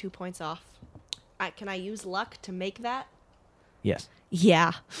 I'm 2 points off. Can I use luck to make that? Yes.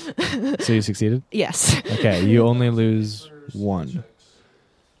 Yeah. So you succeeded? Yes. Okay, you only lose 1.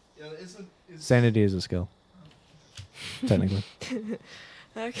 Sanity is a skill. Technically.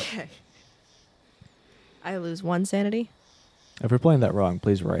 Okay. I lose 1 sanity. If we're playing that wrong,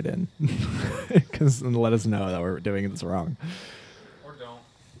 please write in. And let us know that we're doing this wrong. Or don't.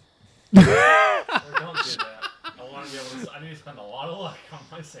 Or don't do that. I want to be able to. I need to spend a lot of luck on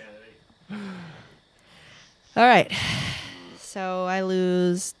my sanity. All right. So I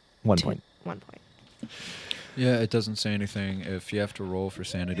lose 1 point. 1 point. Yeah, it doesn't say anything. If you have to roll for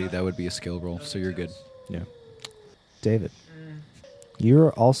sanity, that would be a skill roll, so you're good. Yeah. David,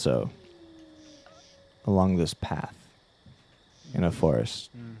 you're also along this path in a forest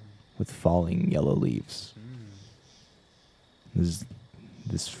with falling yellow leaves. There's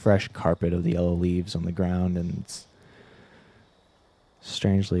this fresh carpet of the yellow leaves on the ground, and it's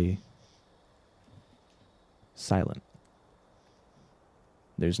strangely silent.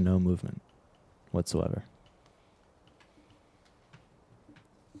 There's no movement whatsoever.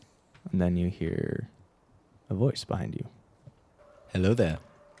 And then you hear a voice behind you. Hello there.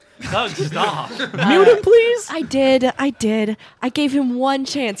 Doug, stop. Mute him, please. I did. I gave him one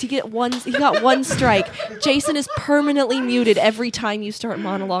chance. He got one strike. Jason is permanently muted every time you start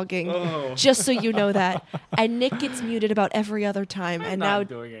monologuing. Just so you know that. And Nick gets muted about every other time. And now Not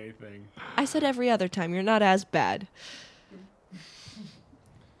doing anything. I said every other time. You're not as bad.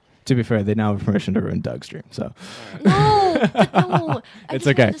 To be fair, they now have permission to ruin Doug's dream. So No, but no. I It's just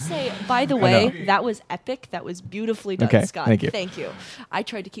okay. wanted to say, by the way, that was epic. That was beautifully done, Okay, Scott. thank you. Thank you. I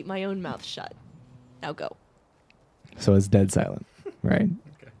tried to keep my own mouth shut. Now go. so it's dead silent, right?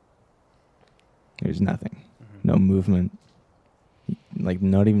 Okay. There's nothing, no movement, like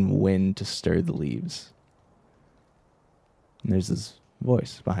not even wind to stir the leaves. And there's this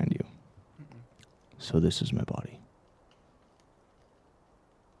voice behind you. So this is my body.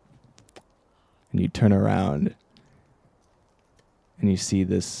 And you turn around and you see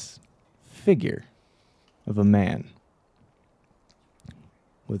this figure of a man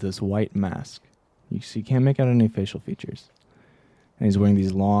with this white mask. You can't make out any facial features. And he's wearing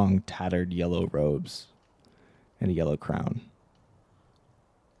these long, tattered yellow robes and a yellow crown.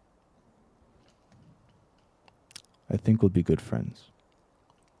 I think we'll be good friends.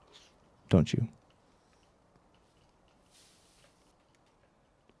 Don't you?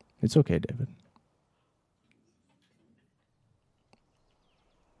 It's okay, David.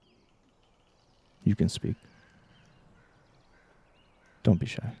 You can speak. Don't be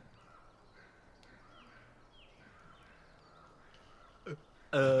shy.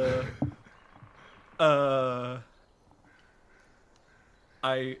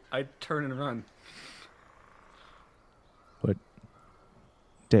 I turn and run. But,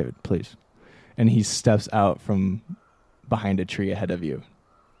 David, please. And he steps out from behind a tree ahead of you,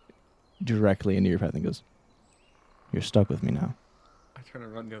 directly into your path, and goes, "You're stuck with me now." I turn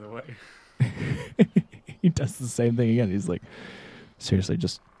and run the other way. He does the same thing again. He's like, "Seriously,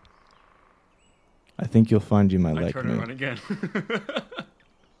 just... I think you'll find you might I like turn me." and run again.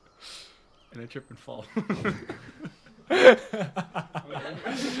 And I trip and fall.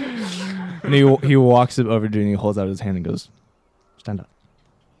 And he walks up over to you and he holds out his hand and goes, "Stand up.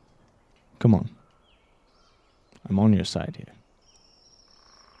 Come on. I'm on your side here."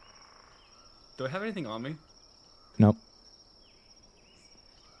 Do I have anything on me? Nope.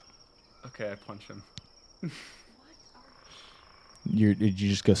 Okay, I punch him. You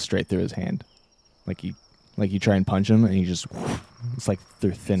just go straight through his hand. Like you try and punch him and he just... It's like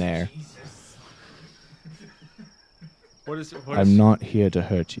through thin air. I'm not here to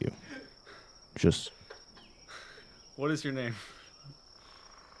hurt you. Just... What is your name?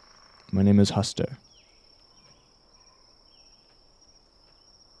 My name is Huster.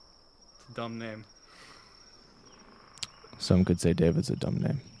 It's a dumb name. Some could say David's a dumb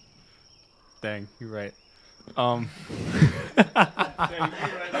name. Dang, you're right.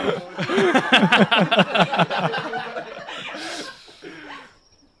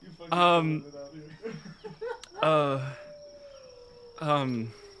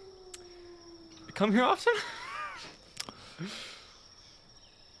 Come here often?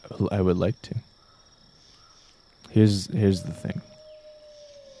 I would like to. Here's the thing.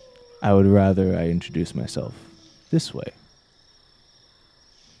 I would rather I introduce myself this way,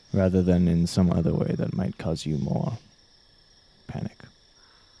 rather than in some other way that might cause you more panic.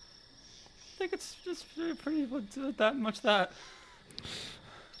 I think it's just pretty that much that.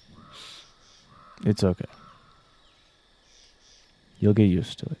 It's okay. You'll get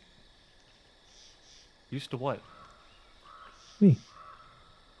used to it. Used to what? Me.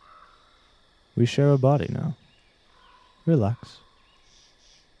 We share a body now. Relax.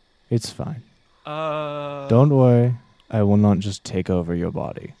 It's fine. Don't worry. I will not just take over your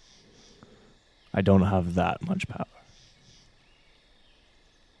body. I don't have that much power.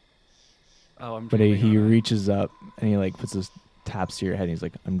 Oh, I'm. But he reaches up and he like puts his taps to your head and he's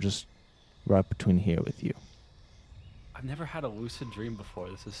like, "I'm just right between here with you." I've never had a lucid dream before.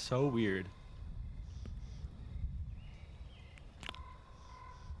 This is so weird.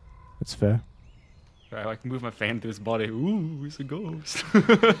 It's fair. I like move my fan through his body. Ooh, he's a ghost.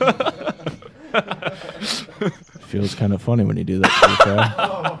 Feels kind of funny when you do that, to be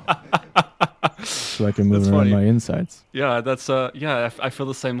fair. So I can move That's around funny. my insides. Yeah, that's I feel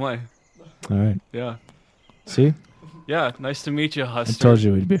the same way. All right. Yeah. See? Yeah, nice to meet you, I Huster. told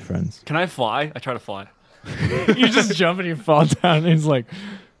you we'd be friends. Can I fly? I try to fly. You just jump and you fall down and he's like...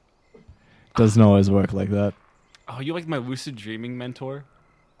 Doesn't always work like that. Oh, you like my lucid dreaming mentor?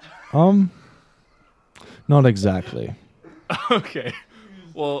 Not exactly. Okay.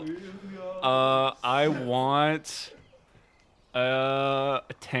 Well, I want a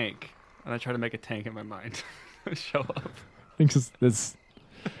tank, and I try to make a tank in my mind show up. I think this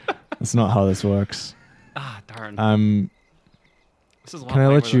That's not how this works. Ah, darn. This is a lot Can I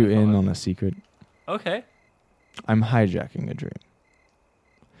lamer let than you I in thought. on a secret? Okay. I'm hijacking a dream.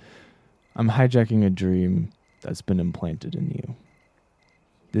 I'm hijacking a dream that's been implanted in you.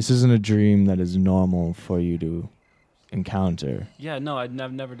 This isn't a dream that is normal for you to encounter, Yeah, no, I've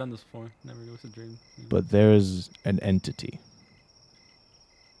never done this before. Never lucid dream. but there is an entity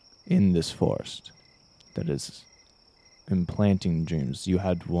in this forest that is implanting dreams. You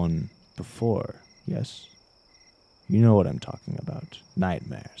had one before, yes? You know what I'm talking about.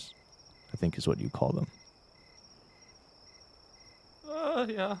 Nightmares, I think is what you call them.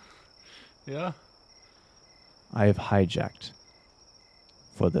 Yeah. Yeah. I have hijacked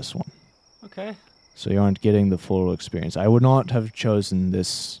for this one. Okay. So you aren't getting the full experience. I would not have chosen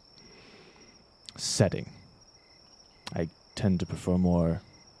this setting. I tend to prefer more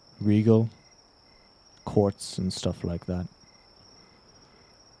regal courts and stuff like that.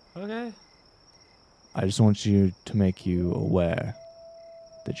 Okay. I just want you to make you aware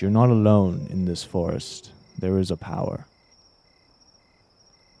that you're not alone in this forest. There is a power.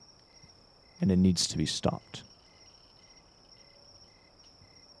 And it needs to be stopped.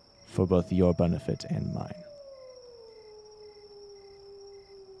 For both your benefit and mine.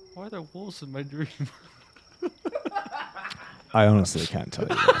 Why are there wolves in my dream? I honestly can't tell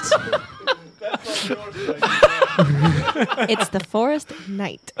you that. It's the forest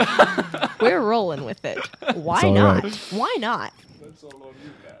night. We're rolling with it. Why It's all not? right. Why not?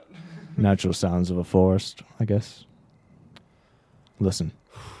 Natural sounds of a forest, I guess. Listen.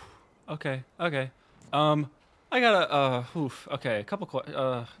 Okay. I got okay, a couple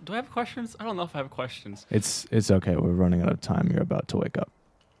do I have questions? I don't know if I have questions. It's okay. We're running out of time. You're about to wake up.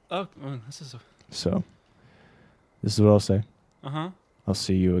 Oh, this is So, this is what I'll say. uh-huh. I'll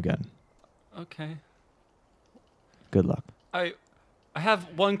see you again. Okay. Good luck. I have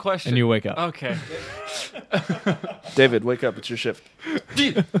one question. And you wake up. Okay. David, wake up. It's your shift.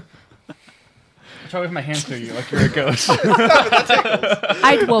 Try to wave my hands through you like you're a ghost.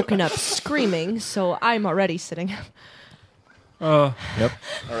 I'd woken up screaming, so I'm already sitting up. Yep.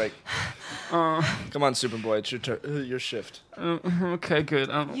 All right. Come on, Superboy. It's your shift. Okay, good.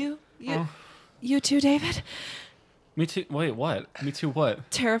 You too, David? Me too. Wait, what? Me too what?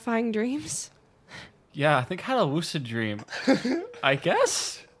 Terrifying dreams? Yeah, I think I had a lucid dream. I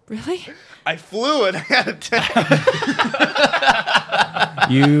guess? Really? I flew it out of town.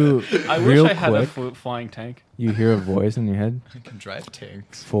 You, I real wish I had a quick, flying tank. you hear a voice in your head. I can drive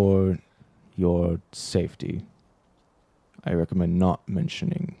tanks. For your safety, I recommend not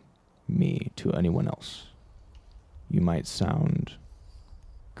mentioning me to anyone else. You might sound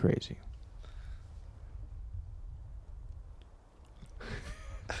crazy.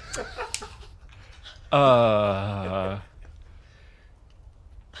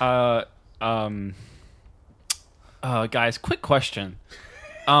 Guys, quick question.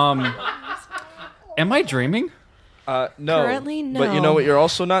 Am I dreaming? No. Currently, But you no. know what you're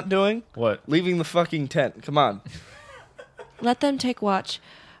also not doing? What? Leaving the fucking tent. Come on. Let them take watch.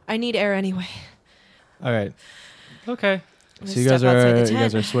 I need air anyway. All right. Okay. I'm So gonna you guys step outside are the you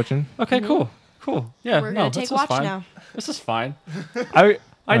guys tent. are switching. Okay, cool. Yeah, We're no, gonna this take is watch fine. now. This is fine. I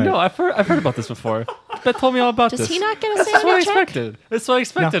I know. I've heard about this before. Bet told me all about Does this. he not get a This is what I sanity check? expected. It's what I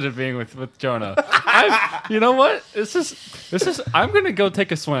expected of being with Jonah. You know what? This is. I'm gonna go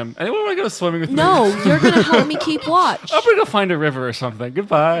take a swim. Anyone want to go swimming with me? No, you're gonna help me keep watch. I'm gonna go find a river or something.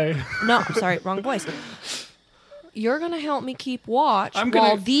 Goodbye. No, I'm sorry, wrong voice. You're gonna help me keep watch I'm while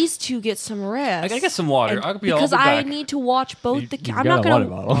gonna- these two get some rest. I gotta get some water. And- I'll be because I'll be I back. need to watch both the. you I'm got not a gonna.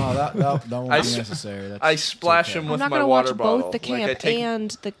 water bottle. Oh, that won't I be s- necessary. That's, I it's splash okay. him I'm with not my gonna water watch bottle. both the camp I take,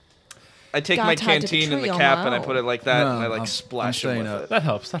 and the. I take guy my tied to the canteen and the tree on cap my and I own. put it like that, and I No, like I'm splash him staying with up. it. That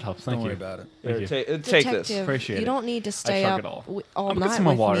helps. Thank Don't you. worry about it. Thank you. Take this. Detective, Appreciate you it. don't need to stay shrug up it all. all I'm gonna get night some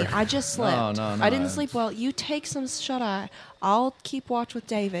more with water. me. I just slept. no, I didn't I- sleep well. You take some shut eye. I'll keep watch with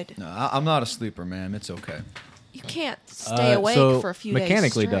David. No, I'm not a sleeper, ma'am. It's okay. You can't stay awake so for a few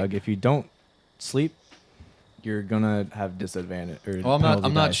mechanically, days. straight. Doug, if you don't sleep, you're gonna have disadvantage. Or Well, I'm penalty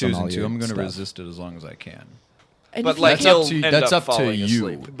not dice on choosing all to. your I'm going to stuff. resist it as long as I can. And But if you like That's can't- up he'll to you- end that's up up to falling you.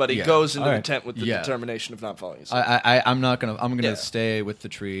 asleep. But he Yeah. goes into Alright. the tent with the Yeah. determination of not falling asleep. I'm not gonna. I'm gonna Yeah. stay with the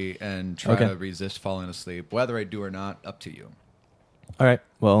tree and try Okay. to resist falling asleep. Whether I do or not, up to you. All right.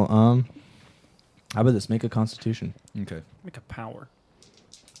 Well, how about this? Make a Constitution. Okay. Make a power.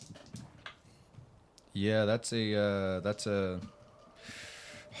 Yeah, that's a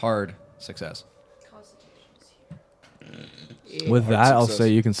hard success. With hard that, I'll success. say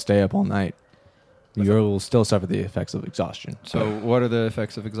you can stay up all night. You will still suffer the effects of exhaustion. So, what are the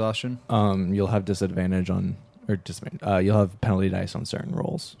effects of exhaustion? You'll have disadvantage on, or disadvantage. You'll have penalty dice on certain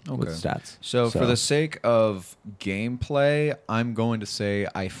rolls with Okay. stats. So for the sake of gameplay, I'm going to say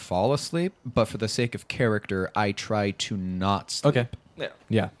I fall asleep, but for the sake of character, I try to not sleep. okay, Yeah,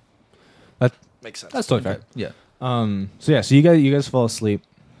 yeah, that makes sense. that's totally fair. Yeah. So you guys fall asleep.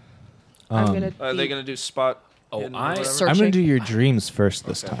 I'm gonna. Are they gonna do spot? Oh, hidden or I- whatever? Search- I'm gonna Searching. do your dreams first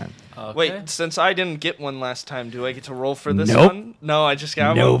this Okay. time. Okay. Wait, since I didn't get one last time, do I get to roll for this Nope. one? No, I just got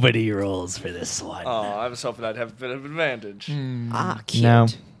one. Nobody rolls for this one. Oh, I was hoping I'd have a bit of advantage. Ah, cute. No.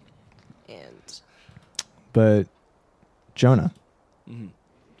 And But Jonah, Mhm.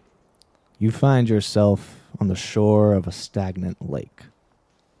 you find yourself on the shore of a stagnant lake.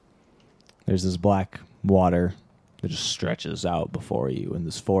 There's this black water that just stretches out before you, and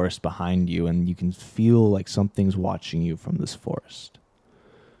this forest behind you, and you can feel like something's watching you from this forest.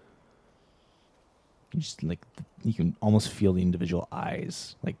 You just like you can almost feel the individual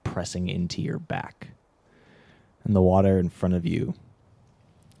eyes like pressing into your back, and the water in front of you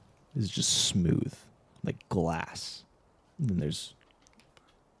is just smooth, like glass. And then there's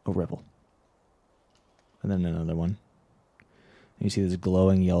a ripple, and then another one. And you see this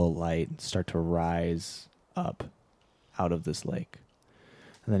glowing yellow light start to rise up out of this lake.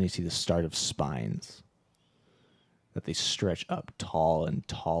 And then you see the start of spines that they stretch up tall and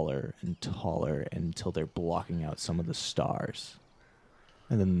taller and taller until they're blocking out some of the stars.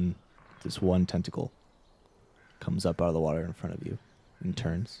 And then this one tentacle comes up out of the water in front of you and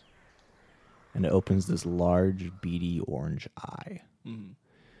turns. And it opens this large, beady orange eye. Mhm.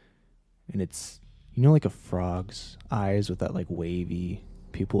 And it's, you know, like a frog's eyes with that like wavy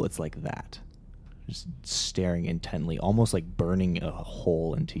pupil? It's like that. Just staring intently, almost like burning a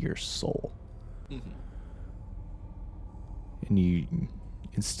hole into your soul. Mhm. And you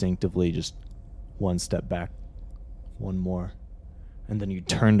instinctively just one step back, one more. And then you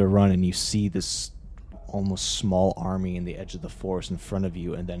turn to run and you see this almost small army in the edge of the forest in front of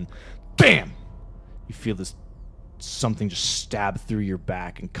you. And then, BAM! You feel this something just stab through your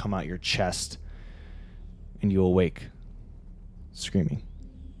back and come out your chest. And you awake, screaming.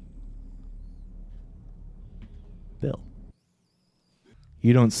 Bill.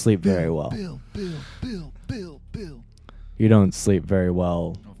 You don't sleep very well. Bill. You don't sleep very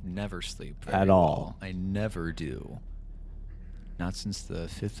well. I'll never sleep very At well. all. I never do. Not since the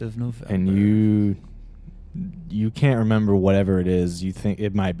 5th of November. And you can't remember whatever it is. You think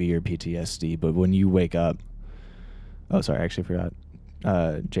it might be your PTSD, but when you wake up, oh, sorry, I actually forgot.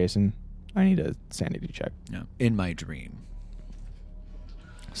 Jason, I need a sanity check. No. In my dream.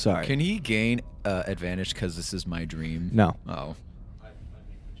 Sorry. Can he gain advantage because this is my dream? No. Oh.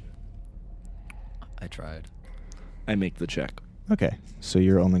 I tried. I make the check. Okay, so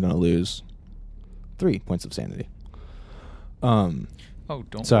you're only going to lose 3 points of sanity. Oh,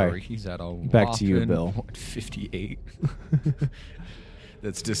 don't Sorry. worry. He's at a Back to you, whopping, Bill. what, 58?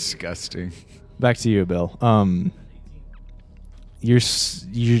 That's disgusting. Back to you, Bill. You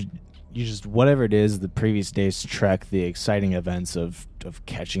just whatever it is, the previous day's trek, the exciting events of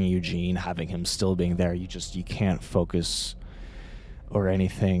catching Eugene, having him still being there. You can't focus or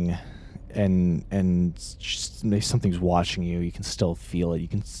anything, and just, something's watching you. You can still feel it.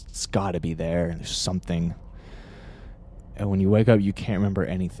 It's got to be there. There's something. And when you wake up, you can't remember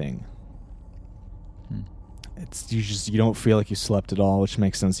anything. You don't feel like you slept at all, which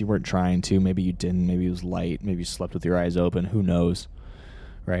makes sense. You weren't trying to. Maybe you didn't. Maybe it was light. Maybe you slept with your eyes open. Who knows,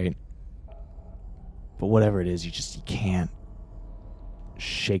 right? But whatever it is, you can't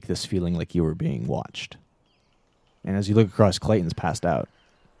shake this feeling like you were being watched. And as you look across, Clayton's passed out.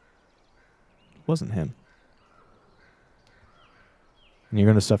 It wasn't him. And you're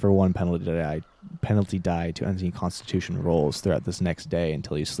going to suffer one penalty die to any Constitution rolls throughout this next day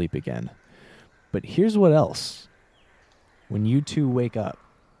until you sleep again. But here's what else. When you two wake up,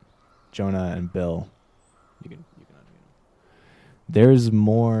 Jonah and Bill, you can there's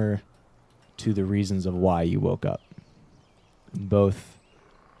more to the reasons of why you woke up. Both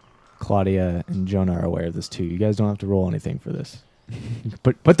Claudia and Jonah are aware of this too. You guys don't have to roll anything for this.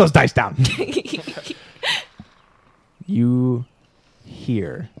 Put those dice down. You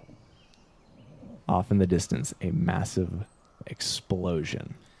hear off in the distance a massive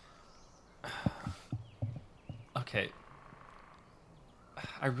explosion. Okay.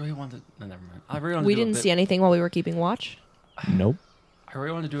 I really wanted. No, never mind. I really wanted we to do didn't a bit, see anything while we were keeping watch. Nope. I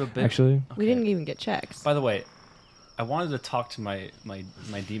really wanted to do a bit. Actually, We Okay. didn't even get checks. By the way, I wanted to talk to my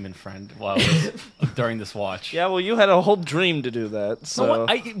demon friend while I was during this watch. Yeah, well, you had a whole dream to do that. So So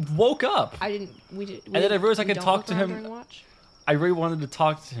what? I woke up. I didn't. We did. And then I realized I could talk to him- During watch? I really wanted to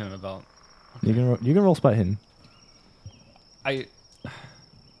talk to him about. you can roll spot hidden. I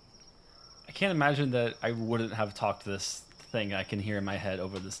can't imagine that I wouldn't have talked this thing I can hear in my head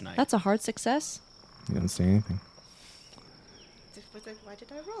over this night. That's a hard success. You didn't say anything Why did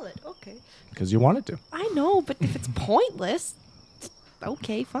I roll it? Okay. because you wanted to. I know, but if it's pointless,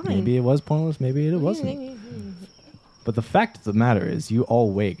 okay, fine. Maybe it was pointless. Maybe it wasn't. But the fact of the matter is, you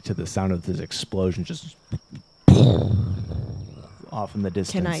all wake to the sound of this explosion just off in the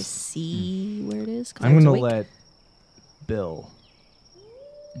distance. Can I see where it is? 'Cause I I'm was going to awake. let Bill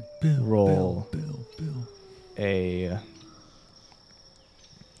roll a.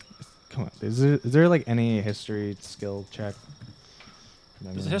 Come on, is there like any history skill check?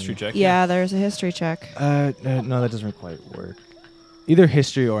 There's a history check. Yeah, there's a history check. No, that doesn't quite work. Either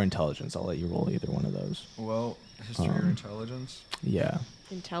history or intelligence. I'll let you roll either one of those. Well, history or intelligence? Yeah,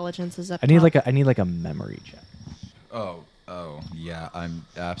 Intelligence is up I need top. like a memory check. Oh, yeah. I'm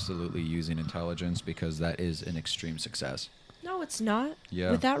absolutely using intelligence because that is an extreme success. No, it's not.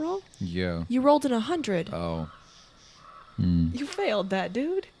 Yeah. With that roll? Yeah. You rolled an 100. Oh. You failed that,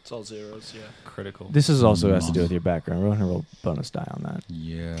 dude. It's all zeros, yeah. Critical. This is also has to do with your background. We're going to roll bonus die on that.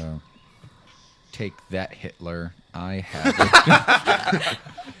 Yeah. Take that, Hitler. I have it.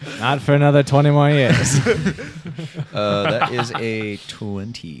 Not for another 20 more years. That is a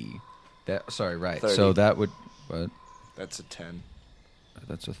 20. Sorry, right. 30. So that would... What? That's a 10.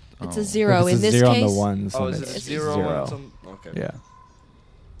 That's a... It's oh. a 0 If it's in a this zero case. on the ones. Oh, then is it it's zero? zero. on some- Okay. Yeah.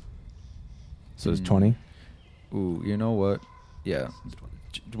 So it's 20. Ooh, you know what? Yeah.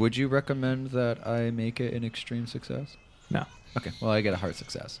 Would you recommend that I make it an extreme success? No, Okay. Well, I get a hard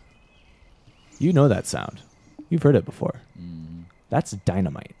success. you know that sound. You've heard it before. That's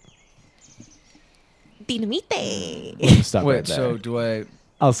dynamite. Dinamite. Stop Wait, right there. so do I...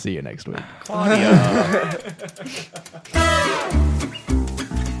 I'll see you next week.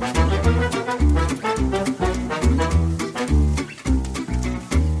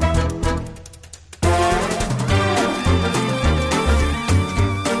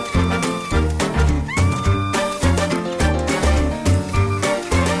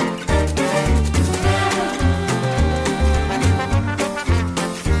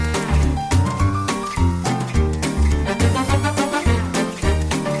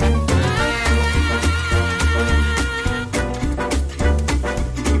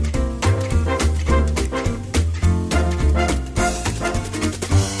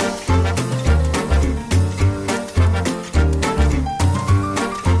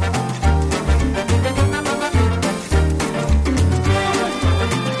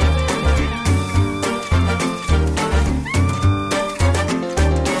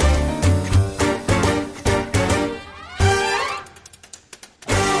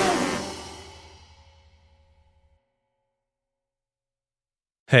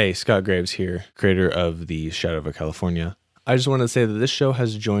 Hey, Scott Graves here, creator of the Shadow of California. I just want to say that this show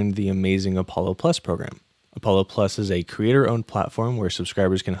has joined the amazing Apollo Plus program. Apollo Plus is a creator-owned platform where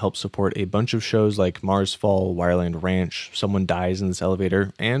subscribers can help support a bunch of shows like Mars Fall, Wireland Ranch, Someone Dies in This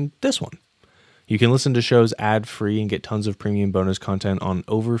Elevator, and this one. You can listen to shows ad-free and get tons of premium bonus content on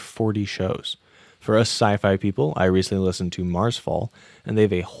over 40 shows. For us sci-fi people, I recently listened to Mars Fall, and they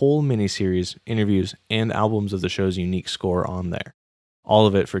have a whole miniseries, interviews, and albums of the show's unique score on there. All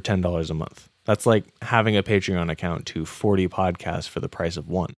of it for $10 a month. That's like having a Patreon account to 40 podcasts for the price of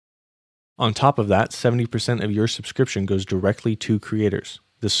one. On top of that, 70% of your subscription goes directly to creators.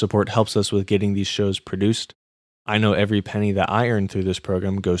 This support helps us with getting these shows produced. I know every penny that I earn through this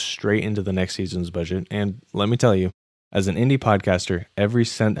program goes straight into the next season's budget, and let me tell you, as an indie podcaster, every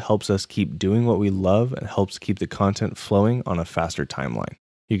cent helps us keep doing what we love and helps keep the content flowing on a faster timeline.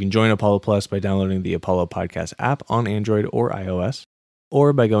 You can join Apollo Plus by downloading the Apollo Podcast app on Android or iOS,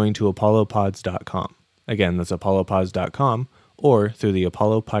 or by going to apollopods.com. Again, that's apollopods.com, or through the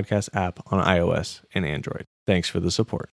Apollo Podcast app on iOS and Android. Thanks for the support.